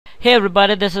Hey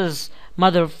everybody, this is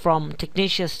Mother from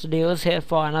TechniciaStudios here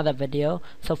for another video.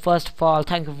 So first of all,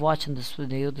 thank you for watching this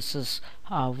video. This is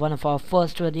one of our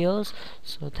first videos,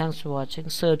 so thanks for watching.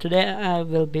 So today I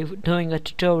will be doing a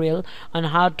tutorial on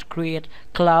how to create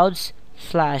clouds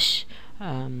slash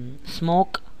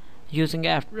smoke using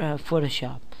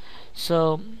Photoshop.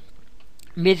 So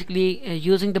basically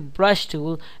using the brush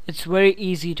tool, it's very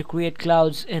easy to create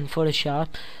clouds in Photoshop.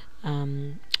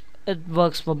 It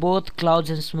works for both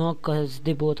clouds and smoke because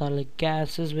they both are like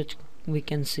gases which we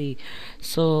can see.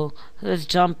 So let's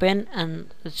jump in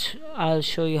and I'll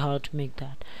show you how to make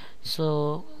that.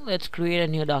 So let's create a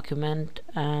new document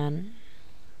and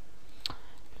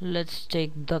let's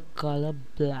take the color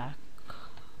black,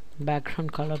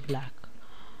 background color black.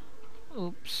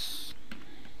 Oops,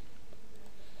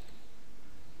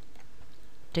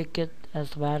 take it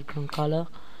as the background color.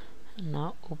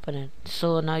 Now open it.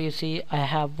 So now you see I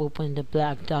have opened the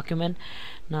black document.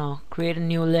 Now create a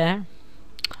new layer.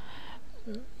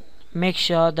 Make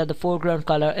sure that the foreground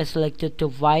color is selected to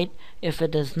white. If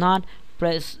it is not,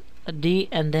 press D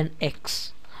and then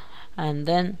X, and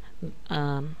then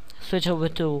switch over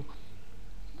to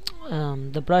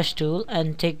the brush tool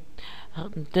and take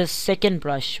this second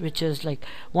brush, which is like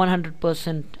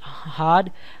 100%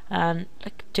 hard, and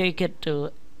like take it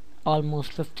to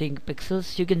almost 15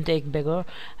 pixels. You can take bigger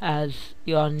as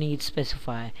your needs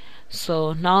specify.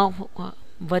 So now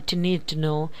what you need to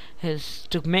know is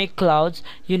to make clouds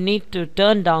you need to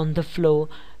turn down the flow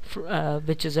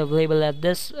which is available at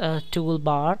this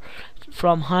toolbar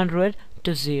from 100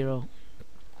 to 0,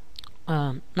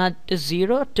 not to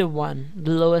 0 to 1, the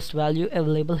lowest value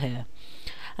available here,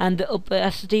 and the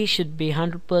opacity should be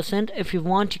 100%. If you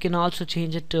want, you can also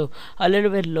change it to a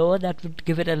little bit lower. That would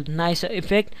give it a nicer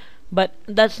effect, but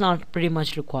that's not pretty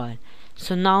much required.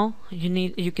 So now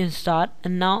you can start,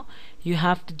 and now you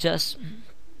have to just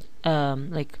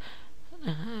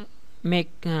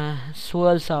make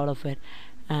swirls out of it,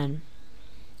 and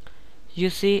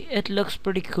you see it looks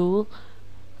pretty cool,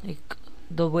 like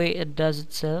the way it does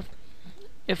itself.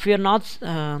 If you're not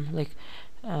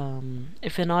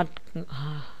if you're not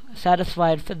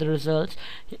satisfied with the results,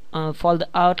 for the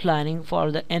outlining,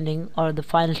 for the ending or the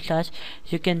final touch,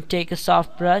 you can take a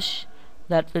soft brush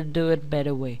that will do it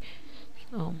better way.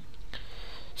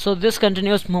 So this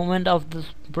continuous movement of the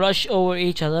brush over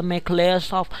each other make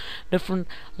layers of different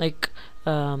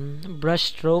brush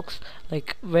strokes,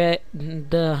 like where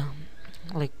the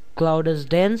cloud is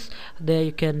dense, there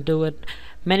you can do it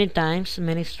many times,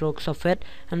 many strokes of it,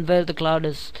 and where the cloud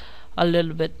is a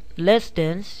little bit less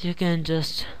dense, you can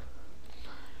just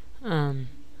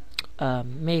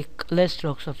make less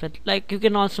strokes of it. Like you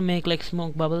can also make like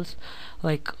smoke bubbles,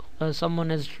 like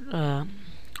someone is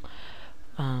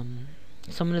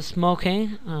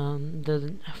smoking,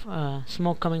 the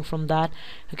smoke coming from that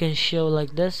you can show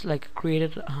like this, like create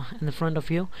it in the front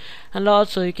of you. And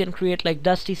also you can create like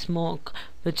dusty smoke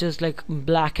which is like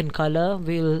black in color.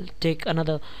 We'll take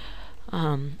another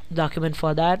document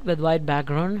for that with white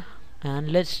background,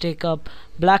 and let's take up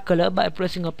black color by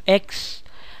pressing up X,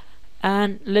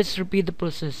 and let's repeat the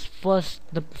process. First,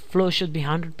 the flow should be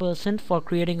 100% for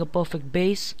creating a perfect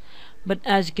base, but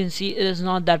as you can see it is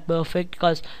not that perfect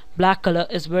because black color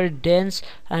is very dense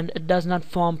and it does not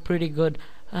form pretty good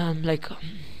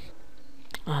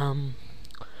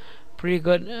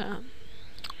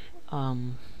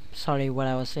sorry, what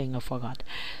I was saying, I forgot.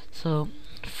 So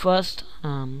first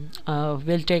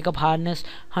we'll take up hardness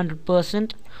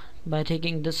 100% by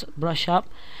taking this brush up,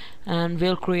 and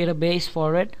we'll create a base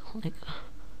for it.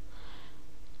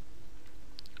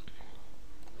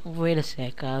 Wait a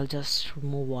sec, I'll just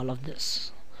remove all of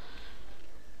this.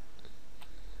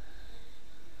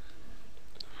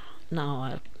 Now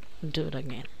I'll do it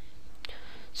again.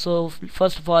 So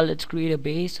first of all, let's create a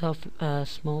base of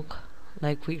smoke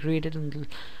like we created in the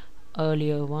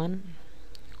earlier one.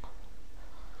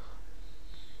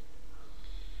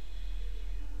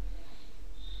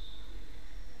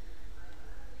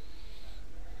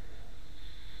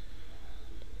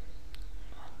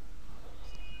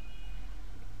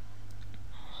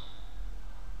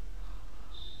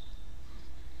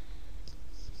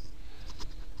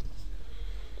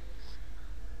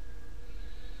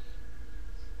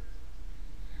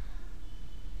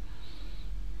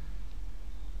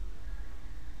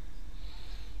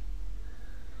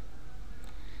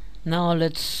 Now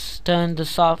let's turn the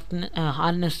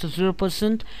hardness to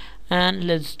 0%, and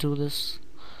let's do this.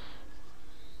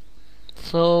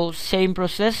 So same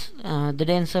process, the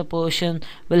denser portion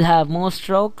will have more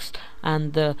strokes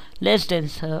and the less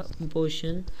denser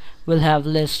portion will have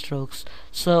less strokes.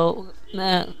 So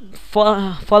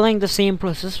following the same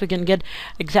process, we can get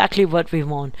exactly what we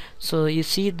want. So you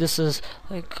see, this is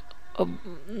like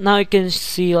now you can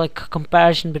see like a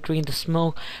comparison between the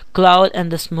smoke cloud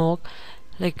and the smoke.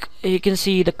 Like you can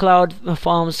see the cloud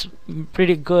forms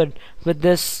pretty good with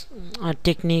this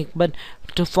technique, but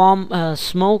to form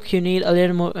smoke you need a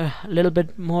little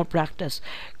bit more practice,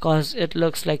 cause it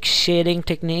looks like shading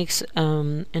techniques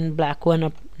in black one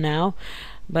up now.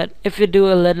 But if you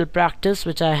do a little practice,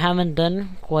 which I haven't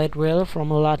done quite well from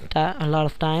a lot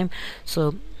of time,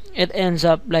 so it ends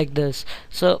up like this.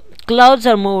 So clouds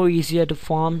are more easier to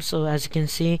form, so as you can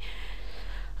see.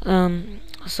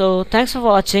 So thanks for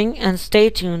watching, and stay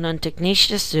tuned on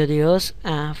Technicia Studios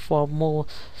for more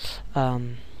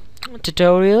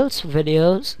tutorials,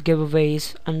 videos,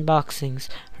 giveaways, unboxings,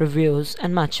 reviews,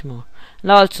 and much more.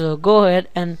 And also go ahead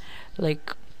and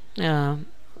like uh,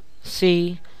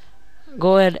 see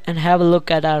go ahead and have a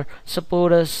look at our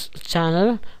supporters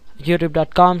channel,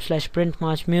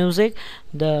 youtube.com/BrentMarchMusic.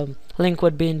 The link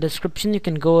would be in description. You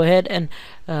can go ahead and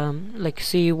like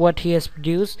see what he has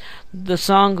produced. The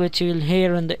song which you will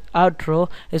hear in the outro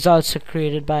is also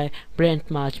created by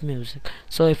BrentMarchMusic.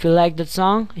 So if you like that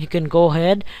song, you can go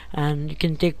ahead and you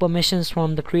can take permissions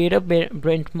from the creator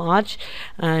Brent March,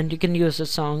 and you can use the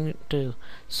song too.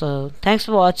 So thanks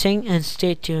for watching, and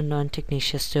stay tuned on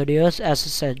Technicia Studios as I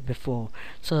said before.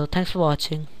 So thanks for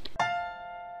watching.